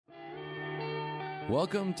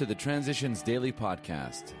Welcome to the Transitions Daily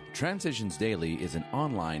podcast. Transitions Daily is an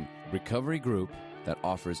online recovery group that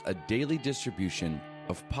offers a daily distribution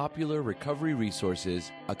of popular recovery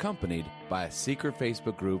resources accompanied by a secret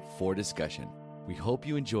Facebook group for discussion. We hope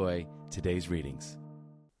you enjoy today's readings.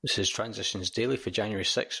 This is Transitions Daily for January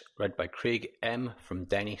 6th, read by Craig M. from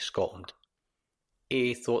Denny, Scotland.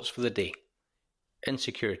 AA Thoughts for the Day.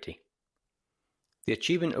 Insecurity. The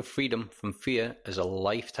achievement of freedom from fear is a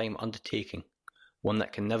lifetime undertaking, one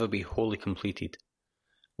that can never be wholly completed.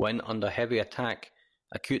 When under heavy attack,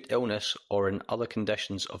 acute illness, or in other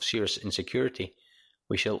conditions of serious insecurity,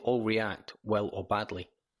 we shall all react well or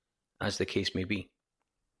badly, as the case may be.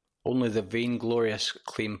 Only the vainglorious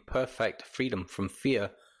claim perfect freedom from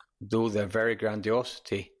fear, though their very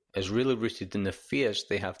grandiosity is really rooted in the fears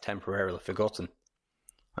they have temporarily forgotten.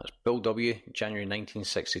 That's Bill W., January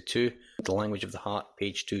 1962, The Language of the Heart,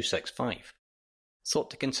 page 265.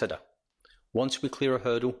 Thought to consider. Once we clear a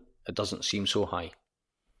hurdle, it doesn't seem so high.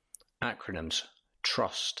 Acronyms.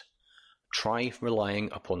 Trust. Try relying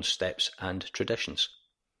upon steps and traditions.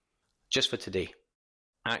 Just for today.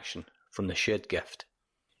 Action from the shared gift.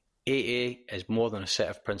 AA is more than a set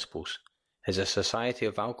of principles. It is a society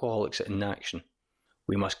of alcoholics in action.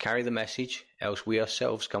 We must carry the message, else we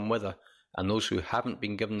ourselves come wither, and those who haven't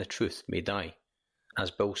been given the truth may die.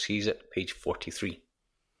 As Bill sees it, page 43.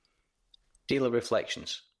 Daily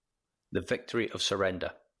Reflections. The Victory of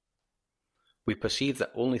Surrender. We perceive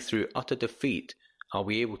that only through utter defeat are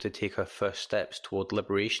we able to take our first steps toward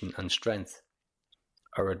liberation and strength.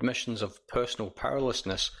 Our admissions of personal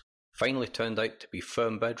powerlessness finally turned out to be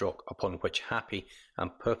firm bedrock upon which happy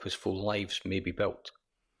and purposeful lives may be built.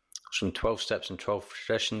 It's from 12 Steps and 12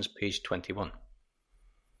 Traditions, page 21.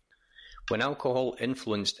 When alcohol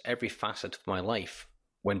influenced every facet of my life,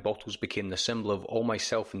 when bottles became the symbol of all my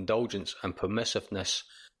self-indulgence and permissiveness,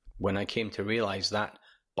 when I came to realize that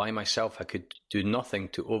by myself I could do nothing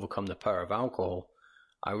to overcome the power of alcohol,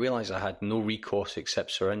 I realized I had no recourse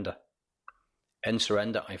except surrender. In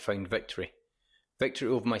surrender I found victory. Victory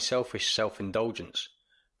over my selfish self-indulgence.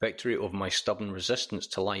 Victory over my stubborn resistance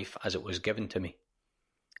to life as it was given to me.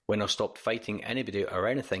 When I stopped fighting anybody or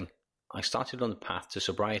anything, I started on the path to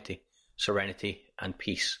sobriety, serenity, and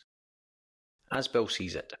peace. As Bill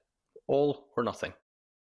sees it, all or nothing.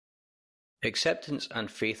 Acceptance and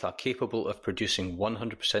faith are capable of producing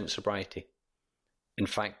 100% sobriety. In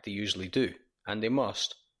fact, they usually do, and they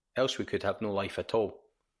must, else we could have no life at all.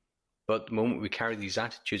 But the moment we carry these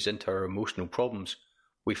attitudes into our emotional problems,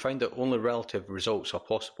 we find that only relative results are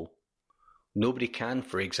possible. Nobody can,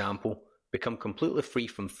 for example, become completely free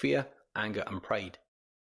from fear, anger, and pride.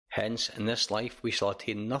 Hence, in this life we shall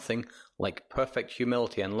attain nothing like perfect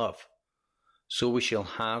humility and love. So we shall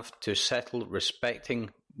have to settle respecting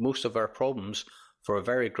most of our problems for a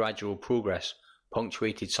very gradual progress,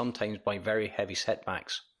 punctuated sometimes by very heavy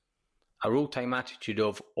setbacks. Our old-time attitude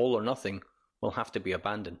of all or nothing will have to be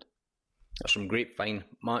abandoned. That's from Grapevine,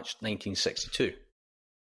 March 1962.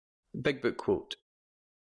 Big Book quote.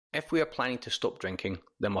 If we are planning to stop drinking,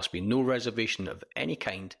 there must be no reservation of any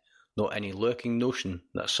kind, nor any lurking notion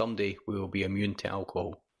that someday we will be immune to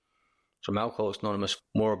alcohol. From Alcoholics Anonymous,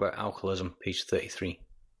 More About Alcoholism, page 33.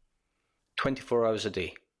 24 hours a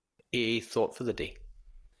day. AA Thought for the Day.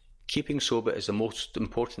 Keeping sober is the most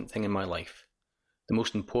important thing in my life. The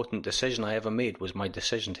most important decision I ever made was my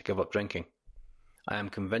decision to give up drinking. I am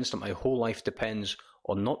convinced that my whole life depends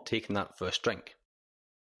on not taking that first drink.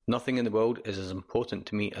 Nothing in the world is as important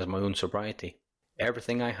to me as my own sobriety.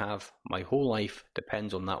 Everything I have, my whole life,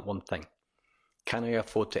 depends on that one thing. Can I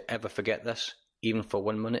afford to ever forget this, even for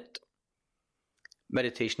 1 minute?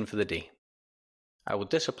 Meditation for the day. I will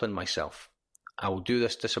discipline myself. I will do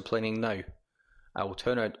this disciplining now. I will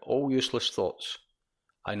turn out all useless thoughts.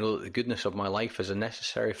 I know that the goodness of my life is a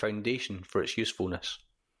necessary foundation for its usefulness.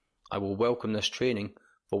 I will welcome this training,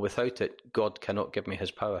 for without it, God cannot give me his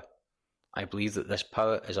power. I believe that this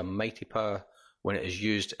power is a mighty power when it is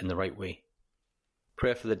used in the right way.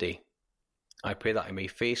 Prayer for the day. I pray that I may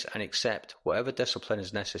face and accept whatever discipline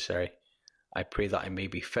is necessary. I pray that I may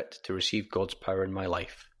be fit to receive God's power in my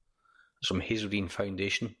life. It's from Hazeldean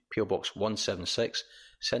Foundation, PO Box 176,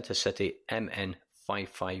 Centre City, MN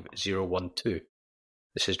 55012.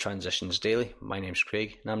 This is Transitions Daily. My name's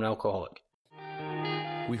Craig, and I'm an alcoholic.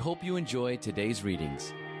 We hope you enjoy today's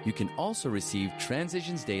readings. You can also receive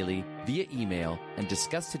Transitions Daily via email and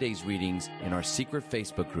discuss today's readings in our secret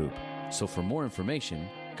Facebook group. So for more information,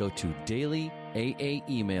 go to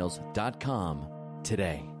dailyaaemails.com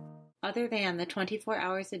today. Other than the 24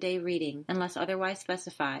 hours a day reading, unless otherwise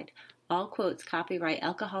specified, all quotes copyright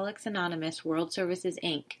Alcoholics Anonymous World Services,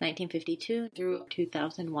 Inc., 1952 through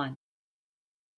 2001.